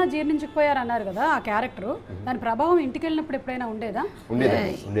 నరనరాన్న జీర్ణించుకుపోయారు అన్నారు కదా ఆ క్యారెక్టర్, దాని ప్రభావం ఇంటికి వెళ్ళినప్పుడు ఎప్పుడైనా ఉండేదా?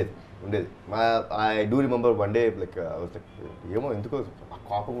 ఉండేది. I do remember one day like ఏమో ఎందుకో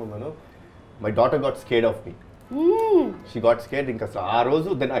కోపంగా ఉన్నాను, my daughter got scared of me. She got scared. ఇంకా ఆ రోజు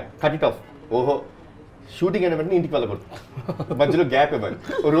then I cut it of. ఓహో షూటింగ్ అయిన వెంటనే ఇంటికి వెళ్ళకూడదు, మధ్యలో గ్యాప్ ఇవ్వాలి.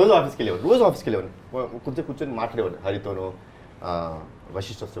 రోజు ఆఫీస్కి వెళ్ళేవాడిని, కొంచెం కూర్చొని మాట్లాడేవాడిని హరితోనో,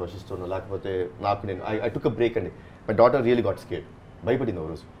 వశిష్ఠోనో, లేకపోతే నాకు నేను ఐ టుక్ అ బ్రేక్ అండి. My daughter really got scared, భయపడింది ఓ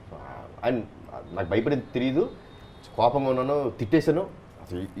రోజు. అండ్ నాకు భయపడింది తెలియదు, కోపంగా ఉన్నాను, తిట్టేశాను.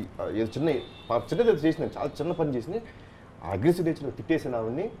 అసలు చిన్నది చేసినాను, చాలా చిన్న పని చేసింది, అగ్రెసివ్ నేచర్ తిట్టేసాను.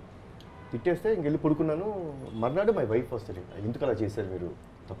 ఆవిడ్ని తిట్టేస్తే ఇంకెళ్ళి పడుకున్నాను. మర్నాడు మై వైఫ్ వస్తుంది, ఎందుకు అలా చేశారు మీరు,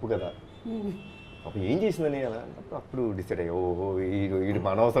 తప్పు కదా. అప్పుడు ఏం చేసిందని అలా అప్పుడు డిసైడ్ అయ్యా, ఓహో వీడు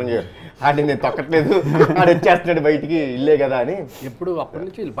అనవసరం ఆడి నేను తొక్కట్లేదు, ఆడు వచ్చేస్తున్నాడు బయటికి, ఇల్లే కదా అని. ఎప్పుడు అప్పటి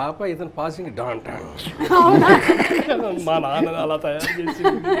నుంచి పాప ఇతను పాసింగ్ మా నాన్న అలా తయారు చేసి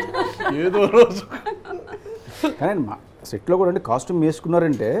ఏదో రోజు. కానీ మా సెట్లో కూడా అంటే కాస్ట్యూమ్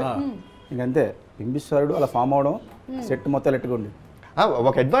వేసుకున్నారంటే ఇంకంతే, బింబిసారుడు అలా ఫామ్ అవడం, సెట్ మొత్తం ఎట్టుకోండి.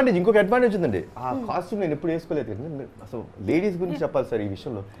 ఒక అడ్వాంటేజ్, ఇంకొక అడ్వాంటేజ్ ఉందండి, ఆ కాస్ట్యూమ్ నేను ఎప్పుడు వేసుకోలేదు. అసలు లేడీస్ గురించి చెప్పాలి సార్ ఈ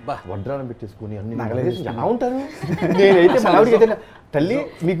విషయంలో, వడ్రానం పెట్టేసుకుని అన్ని నగలేసి ఎలా ఉంటారు. నేనైతే మా ఆవిడకి అయితే, తల్లి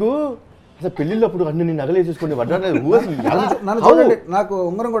మీకు అసలు పెళ్ళిళ్ళు అప్పుడు అన్ని నగలేసేసుకోండి వడ్రానం, నాకు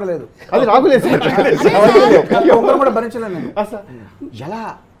ఉంగరం కూడా లేదు, అది నాకు లేదు ఉంగరం కూడా భరించలేదు నేను అసలు. ఎలా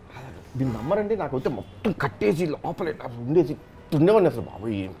దీన్ని నమ్మరండి, నాకు అయితే మొత్తం కట్టేసి లోపల ఉండేసి ఉండేవాడిని అసలు. బాబు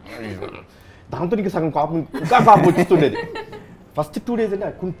దాంతో నీకు సగం కోపం ఇంకా కోపం వచ్చిస్తుండేది. ఫస్ట్ 2 days అంటే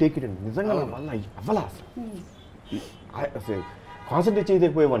ఐ కుడెంట్ టేక్ ఇట్ అండి, నిజంగా వల్ల అవ్వలా అసలు కాన్సన్ట్రేట్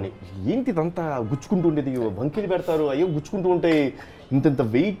చేయలేకపోయేవాడిని. ఏంటి ఇదంతా గుచ్చుకుంటూ ఉండేది, వంకిలు పెడతారు, అయ్యో గుచ్చుకుంటూ ఉంటాయి, ఇంత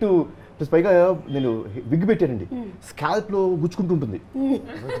వెయిట్, ప్లస్ పైగా నేను విగ్ పెట్టానండి, స్కాల్ప్లో గుచ్చుకుంటూ ఉంటుంది.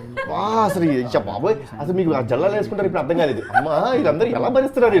 అసలు బాబోయ్, అసలు మీకు ఆ జల్లాలు వేసుకుంటారు ఇప్పుడు అర్థం కాలేదు, అమ్మా వీళ్ళందరూ ఎలా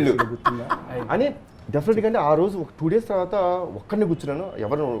భరిస్తున్నారు వీళ్ళు అని. డెఫినెట్గా అంటే ఆ రోజు ఒక 2 days తర్వాత ఒక్కడిని కూర్చున్నాను,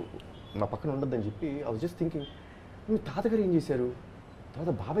 ఎవరు నా పక్కన ఉండొద్దని చెప్పి. ఐ వాజ్ జస్ట్ థింకింగ్, నువ్వు తాతగారు ఏం చేశారు,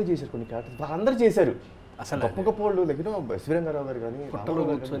 తర్వాత బాబాయ్ చేశారు, కొన్ని క్యారెక్టర్స్ వాళ్ళందరూ చేశారు, అసలు గొప్ప గొప్ప వాళ్ళు లైక్ శివరంగారావు గారు కానీ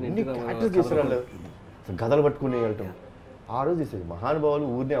ఎన్ని క్యారెక్టర్స్ చేశారు వాళ్ళు, గదలు పట్టుకుని వెళ్ళటం. ఆ రోజు చేసేది మహానుభావులు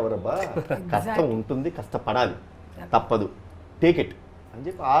ఊరినే ఎవరబ్బా, కష్టం ఉంటుంది, కష్టపడాలి, తప్పదు, టేక్ ఇట్ అని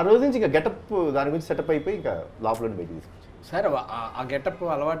చెప్పి ఆ రోజు నుంచి ఇంకా గెటప్ దాని గురించి సెటప్ అయిపోయి ఇంకా లోపల బయట తీసుకొచ్చి. సార్ ఆ గెటప్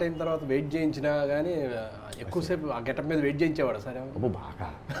అలవాటైన తర్వాత వెయిట్ చేయించినా కానీ ఎక్కువసేపు ఆ గెటప్ మీద వెయిట్ చేయించేవాడు సార్? అబ్బో బాగా,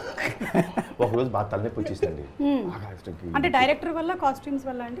 ఒకరోజు బాగా తలనొప్పి వచ్చేసిందండి. అంటే డైరెక్టర్ వల్ల, కాస్ట్యూమ్స్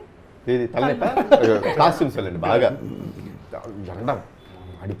వల్ల అండి? ఏది తలనొప్ప, కాస్ట్యూమ్స్ వెళ్ళండి బాగా. ఎండ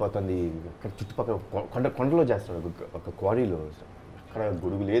ఆడిపోతుంది, చుట్టుపక్కల కొండలో చేస్తాడు, ఒక క్వారీలో, అక్కడ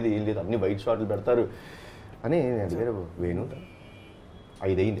గొడుగు లేదు ఏం లేదు, అన్ని వైట్ షాట్లు పెడతారు అని నేను అడిగారు. వేణు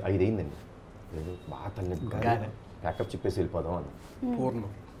 5 అయిందండి, లేదు బాగా తలనొప్పి, ప్యాకప్ చెప్పేసి వెళ్ళిపోదాం అని. పూర్ణం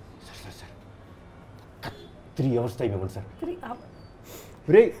సార్ 3 hours టైం ఇవ్వండి సార్.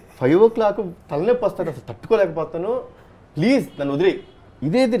 రే 5 o'clock తలనొప్పి వస్తాను, అసలు తట్టుకోలేకపోతాను, ప్లీజ్ నన్ను వదిలే,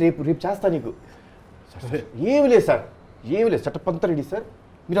 ఇదేది రేపు చేస్తా నీకు. ఏమి లేదు సార్, ఏమి లేదు, చట్టపంతా రెడీ సార్,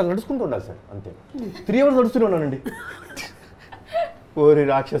 మీరు అలా నడుచుకుంటూ ఉండాలి సార్, అంతే. 3 hours నడుస్తూనే ఉన్నానండి. ఓరి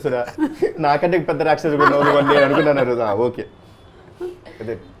రాక్షసుడా, నాకంటే పెద్ద రాక్షసుడు నేను అనుకున్నాను రోజు. ఓకే,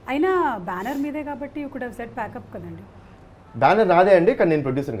 అదే అయినా బ్యానర్ మీదే కాబట్టి you could have set pack up కదండి. బ్యానర్ నాదే అండి, కానీ నేను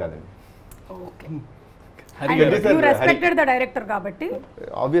ప్రొడ్యూసర్ కాదండి. Okay, you respected the director కాబట్టి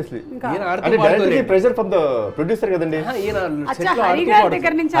ఆబ్వియస్లీ. ఈయన ఆడుతూ అంటే పాడుతూ directly pressure from the producer కదండి. ఈయన అచ్చా, సెట్లో హరి ఆడుతూ గారి పాడుతూ.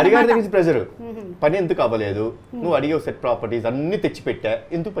 దగ్గర నుంచి హరిగారి అన్నమాట. దగ్గర ప్రెషర్, పని ఎందుకు అవ్వలేదు, నువ్వు అడిగే సెట్ ప్రాపర్టీస్ అన్ని తెచ్చి పెట్టా,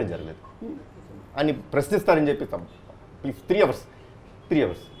 ఎందుకు పని జరగలేదు అని ప్రశ్నిస్తారని చెప్పిస్తాం. ప్లీజ్ 3 hours, 3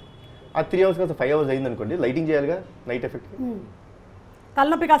 hours, ఆ 3 hours కాస్త 5 hours అయింది అనుకోండి, లైటింగ్ చేయాలిగా, నైట్ ఎఫెక్ట్,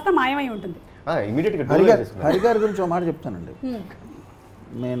 తలనొప్పి కాస్త మాయమై ఉంటుంది. ఇమీడియట్గా హరిగారి గురించి ఒక మాట చెప్తానండి.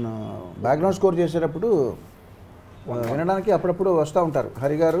 నేను బ్యాక్గ్రౌండ్ స్కోర్ చేసేటప్పుడు వినడానికి అప్పుడప్పుడు వస్తూ ఉంటారు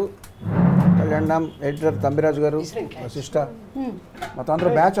హరిగారు, కళ్యాణ్, ఎడిటర్ తంబిరాజు గారు, వశిష్ట, మొత్తం అందరూ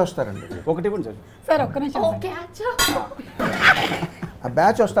బ్యాచ్ వస్తారండి. ఒకటి కూడా సార్ సార్ ఒక్క నిమిషం ఆ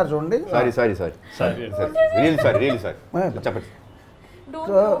బ్యాచ్ వస్తారు చూడండి. రియల్లీ సారీ చెప్పండి.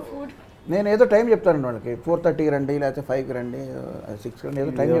 సో నేను ఏదో టైం చెప్తానండి వాళ్ళకి, 4:30కి రండి, లేకపోతే 5కి రండి, 6కి రండి,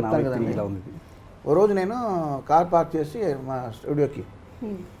 ఏదో టైం చెప్తాను కదండి. ఇలా ఉంది. ఓ రోజు నేను కార్ పార్క్ చేసి మా స్టూడియోకి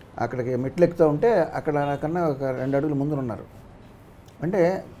అక్కడికి మెట్లు ఎక్కుతూ ఉంటే అక్కడ నాకన్నా ఒక 2 అడుగులు ముందు ఉన్నారు. అంటే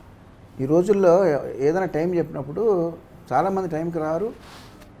ఈ రోజుల్లో ఏదైనా టైం చెప్పినప్పుడు చాలామంది టైంకి రారు,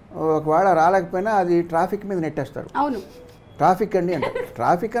 ఒకవేళ రాలేకపోయినా అది ట్రాఫిక్ మీద నెట్టేస్తారు. అవును, ట్రాఫిక్ అండి అంటే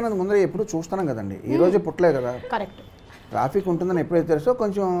ట్రాఫిక్ అనేది ముందర ఎప్పుడు చూస్తున్నాం కదండి, ఈ రోజే పుట్టలే కదా. కరెక్ట్. ట్రాఫిక్ ఉంటుందని ఎప్పుడైతే తెలుసో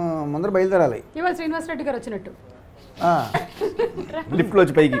కొంచెం ముందర బయలుదేరాలి. ఇవాళ శ్రీనివాస్ రెడ్డి గారు వచ్చినట్టు లిఫ్ట్లో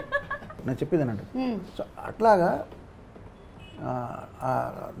వచ్చి పైకి నేను చెప్పేదేనండి. సో అట్లాగా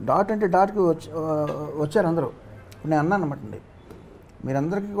డాట్ అంటే డాట్కి వచ్చారు అందరూ. ఇప్పుడు నేను అన్నాను అనమాట అండి,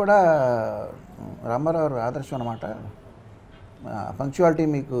 మీరందరికీ కూడా రామారావు గారు ఆదర్శం అనమాట. పంక్చువాలిటీ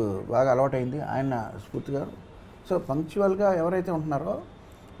మీకు బాగా అలవాటైంది, ఆయన స్ఫూర్తిగా. సో పంక్చువల్గా ఎవరైతే ఉంటున్నారో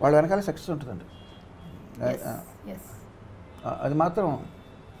వాళ్ళ వెనకాల సక్సెస్ ఉంటుందండి. అది మాత్రం,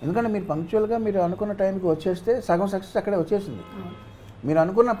 ఎందుకంటే మీరు పంక్చువల్గా మీరు అనుకున్న టైంకి వచ్చేస్తే సగం సక్సెస్ అక్కడే వచ్చేసింది. మీరు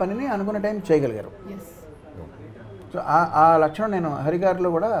అనుకున్న పనిని అనుకున్న టైం చేయగలిగారు. సో ఆ లక్షణం నేను హరిగారిలో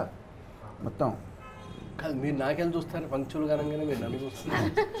కూడా మొత్తం. కాదు, మీరు నాకెళ్ళి చూస్తారు పంక్చువల్ గానే, మీరు నన్ను చూస్తున్నారు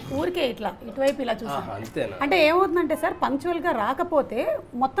ఊరికే ఇట్లా ఇటువైపు ఇలా చూస్తాను. అంతేనా? అంటే ఏమవుతుందంటే సార్, పంక్చువల్గా రాకపోతే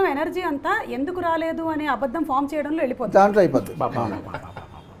మొత్తం ఎనర్జీ అంతా ఎందుకు రాలేదు అనే అబద్ధం ఫామ్ చేయడంలో వెళ్ళిపోతుంది, దాంట్లో అయిపోద్ది.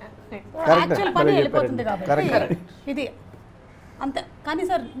 యాక్చువల్ పని వెళ్ళిపోతుంది. కాబట్టి ఇది అంతే. కానీ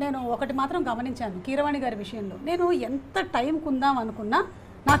సార్ నేను ఒకటి మాత్రం గమనించాను కీరవాణి గారి విషయంలో, నేను ఎంత టైం కుందాం అనుకున్నా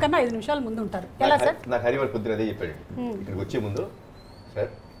నాకన్నా 5 నిమిషాలు ముందు ఉంటారు. ఎలా సార్? నాకు హరివారు పొద్దున అదే చెప్పాడు, ఇక్కడికి వచ్చే ముందు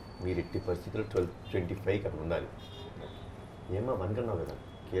సార్ మీరు ఎట్టి పరిస్థితుల్లో 12:25కి అక్కడ ఉండాలి. ఏమో అనుకున్నావు కదా,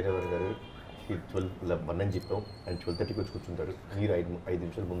 కీరవాణి గారు 12 అని చెప్పాం, ఆయన 12:30కి వచ్చి కూర్చుంటారు, మీరు 5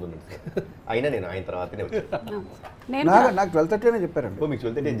 నిమిషాలు ముందు ఉన్నారు సార్. అయినా నేను ఆయన తర్వాతనే వచ్చాను. నాకు 12:30 అనే చెప్పారండి. మీకు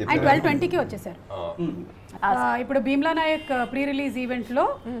 12:30 అని ఆయన చెప్పారు. 12:20కి వచ్చేసారు. ఇప్పుడు భీమ్లా నాయక్ ప్రీ రిలీజ్ ఈవెంట్లో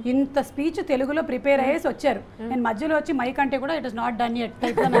ఇంత స్పీచ్ తెలుగులో ప్రిపేర్ అయ్యేసి వచ్చారు. నేను మధ్యలో వచ్చి మైక్ అంటే కూడా it is not done yet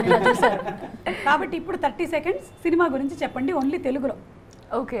చూసారు. కాబట్టి ఇప్పుడు 30 seconds సినిమా గురించి చెప్పండి, ఓన్లీ తెలుగులో.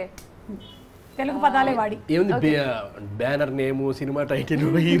 ఓకే, తెలుగు పదాలే వాడి. ఏముంది, బ్యానర్ నేము, cinema title,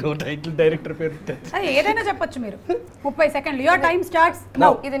 hero title, director పేరు, ఏదైనా చెప్పొచ్చు మీరు. 30 seconds, your time starts now.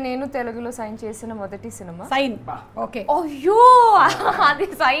 ఇది నేను తెలుగులో సైన్ చేసిన మొదటి సినిమా. సైన్. ఓకే. అయ్యో, అది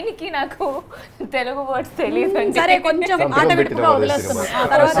సైన్ కి నాకు తెలుగు వర్డ్స్ తెలియదు. సరే, కొంచెం ఆట విడుపుగా వదిలేస్తున్నాం. ఆ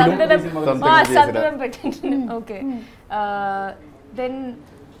తర్వాత సంతకం పెట్టండి. ఓకే, దెన్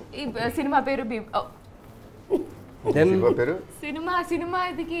ఈ సినిమా పేరు సినిమా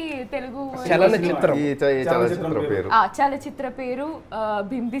ఇదికి తెలుగు చలనచిత్రం. పేరు చలచిత్ర పేరు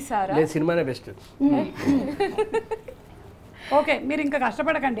బింబిసారా. సినిమానే బెస్ట్. ఓకే, మీరు ఇంకా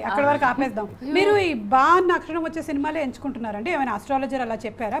కష్టపడకండి, అక్కడ వరకు ఆపేద్దాం. మీరు ఈ బా అన్న అక్షరం వచ్చే సినిమాలే ఎంచుకుంటున్నారండి? ఏమైనా ఆస్ట్రాలజర్ అలా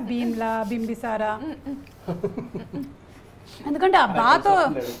చెప్పారా? భీమ్లా, బింబిసారా? ఎందుకంటే ఆ బాతో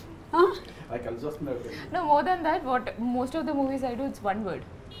No, more than that, what most of the movies I do, it's one word.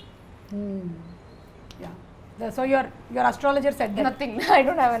 Yeah. So your astrologer said that. Nothing. I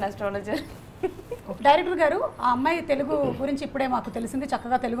don't have an astrologer. Director గారు, ఆ అమ్మాయి తెలుగు గురించి ఇప్పుడే మాకు తెలిసింది,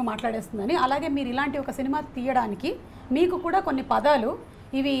 చక్కగా తెలుగు మాట్లాడేస్తుందని. అలాగే మీరు ఇలాంటి ఒక సినిమా తీయడానికి మీకు కూడా కొన్ని పదాలు,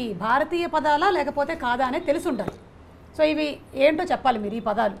 ఇవి భారతీయ పదాలా లేకపోతే కాదా అనేది తెలిసి ఉండాలి. సో ఇవి ఏంటో చెప్పాలి మీరు. ఈ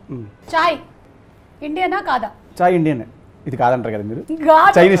పదాలు, చాయ్ ఇండియనా కాదా? చాయ్ ఇండియన్, ఇది కాదంటారు కదా మీరు.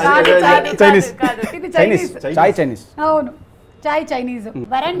 చైనీస్. చాయ్ చైనీస్. అవును, చాయ్ చైనీస్.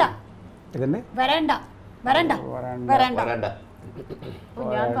 వరండా. ఇదండి వరండా. వరండా. వరండా. വരണ്ട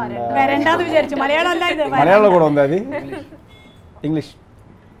വരണ്ടാന്ന് വിചാരിച്ചു. മലയാളം അല്ല ഇത്. മലയാളം കൂടെ ഉണ്ട്. അത് ഇംഗ്ലീഷ്.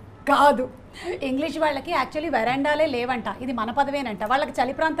 కాదు, ఇంగ్లీష్ వాళ్ళకి యాక్చువల్లీ వెరాండాలే లేవంట. ఇది మన పదవేనంట. వాళ్ళకి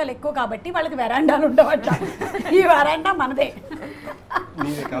చలి ప్రాంతాలు ఎక్కువ కాబట్టి వాళ్ళకి వెరాండాలు ఉండవంట. ఈ వెరాండా మనదే.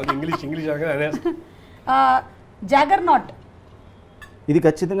 ఇంగ్లీష్ జాగర్ నాట్ ఇది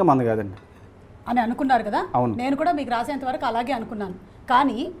ఖచ్చితంగా మంది కాదండి అని అనుకున్నారు కదా. అవును. నేను కూడా మీకు రాసేంత వరకు అలాగే అనుకున్నాను.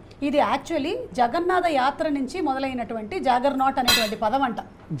 కానీ ఇది యాక్చువల్లీ జగన్నాథ యాత్ర నుంచి మొదలైనటువంటి జాగర్ నాట్ అనేటువంటి పదం అంట.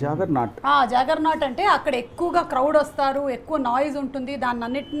 జాగర్ నాట్ జాగర్ నాట్ అంటే అక్కడ ఎక్కువగా క్రౌడ్ వస్తారు, ఎక్కువ నాయిస్ ఉంటుంది, దాన్ని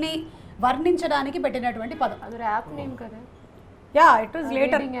అన్నిటినీ వర్ణించడానికి పెట్టినటువంటి పదం. అది ర్యాప్ నేమ్ కదా. Yeah, it was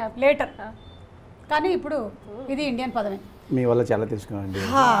reading app. Later. కానీ ఇప్పుడు ఇది ఇండియన్ పదమే. మీ వల్ల చాలా తెలుసుకున్నానండి.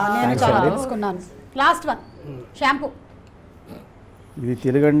 నేను చాలా తెలుసుకున్నాను. Last one, shampoo. ఇది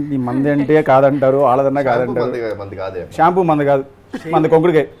తెలుగు ఈ మంది అంటే కాదంటారు, ఆడదన్నా కాదంటారు. మంది కాదే. షాంపూ మంది కాదు, మంది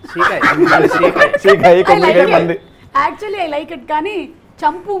కొంకుడికాయ. సీకాయ కొంకుడికాయ మంది. Actually I like it. కానీ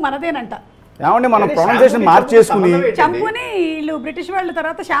చంపు మనదేనంట. ఏమంటే మనం ప్రొనౌన్సియేషన్ మార్చేసుకుని చంపుని వీళ్ళు బ్రిటిష్ వాళ్ళ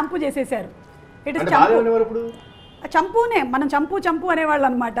తర్వాత షాంపూ చేసేసారు. ఇట్ ఇస్ చంపు. చంపునే మనం చంపు అనేవాళ్ళు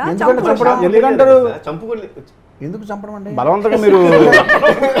అనమాట. ఎందుకంటారు? ఎందుకు చంపడం అండి? బలవంతంగా మీరు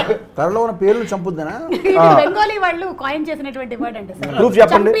తరలో ఉన్న పేర్లు చంపుద్దానా? బెంగాలీ వాళ్ళు కాయిన్ చేసినటువంటి వర్డ్ అంటే ప్రూఫ్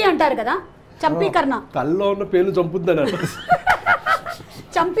చెప్పండి. చంపి అంటారు కదా, చంపీకరణ. తల్లో ఉన్న పేర్లు చంపుద్దని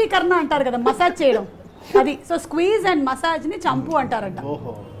చంపీకరణ అంటారు కదా, మసాజ్ చేయడం అది. సో స్క్వీజ్ అండ్ మసాజ్ ని చంపు అంటారంట.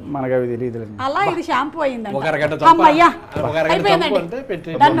 మనకు అవి తెలియదు. అలా ఇది షాంపూ ఒక అరగంట అయిందంట. అమ్మయ్యా, ఒక అరగంట అయిపోయిందండి. చంపు అంటే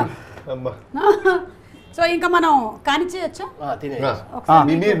పెట్టే Done. సో ఇంకా మనం కానిచ్చేయచ్చా?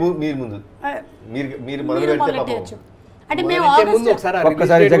 మీరు ముందు మీరు మీరు మొదలెట్టేయచ్చు. అంటే మేము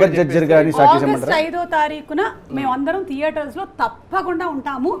ఒక్కసారి జగత్ జడ్జర్ గారిని సాక్షి ఆగస్ట్ 5వ తారీఖున మేము అందరం థియేటర్స్ లో తప్పకుండా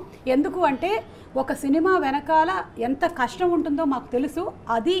ఉంటాము. ఎందుకు అంటే ఒక సినిమా వెనకాల ఎంత కష్టం ఉంటుందో మాకు తెలుసు.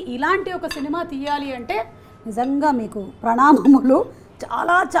 అది ఇలాంటి ఒక సినిమా తీయాలి అంటే నిజంగా మీకు ప్రణామములు.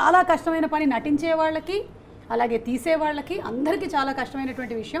 చాలా చాలా కష్టమైన పని. నటించే వాళ్ళకి అలాగే తీసే వాళ్ళకి అందరికీ చాలా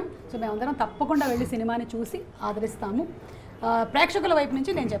కష్టమైనటువంటి విషయం. సో మేమందరం తప్పకుండా వెళ్ళి సినిమాని చూసి ఆదరిస్తాము. ప్రేక్షకుల వైపు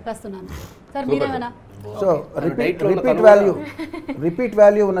నుంచి నేను చెప్పేస్తున్నాను. సార్ మీరేమైనా? సో రిపీట్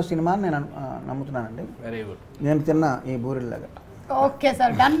వాల్యూ ఉన్న సినిమా నేను నమ్ముతున్నానండి. Very good. నేను తిన్న ఈ బూరెల్లాగా. Okay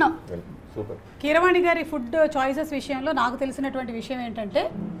sir, done. Super. Keeravani గారి ఫుడ్ చాయిసెస్ విషయంలో నాకు తెలిసినటువంటి విషయం ఏంటంటే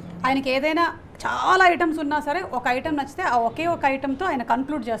ఆయనకి ఏదైనా చాలా ఐటమ్స్ ఉన్నా సరే ఒక ఐటమ్ నచ్చితే ఆ ఒకే ఒక ఐటమ్తో ఆయన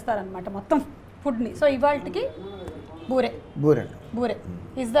కన్క్లూడ్ చేస్తారనమాట మొత్తం ఫుడ్ని. సో ఇవాళకి బూరె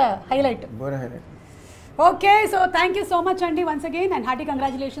is the highlight. Okay, so thank you so much అండి once again and hearty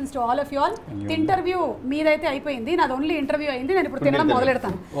congratulations to all of you all. Interview మీదైతే అయిపోయింది, నాది ఓన్లీ ఇంటర్వ్యూ అయింది. నేను ఇప్పుడు తినడం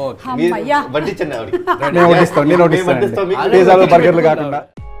మొదలెడతాను. అమ్మయ్యా,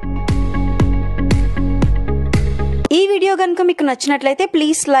 ఈ వీడియో కనుక మీకు నచ్చినట్లయితే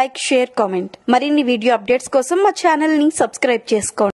ప్లీజ్ లైక్, షేర్, కామెంట్. మరిన్ని వీడియో అప్డేట్స్ కోసం మా ఛానల్ ని సబ్స్క్రైబ్ చేసుకోండి.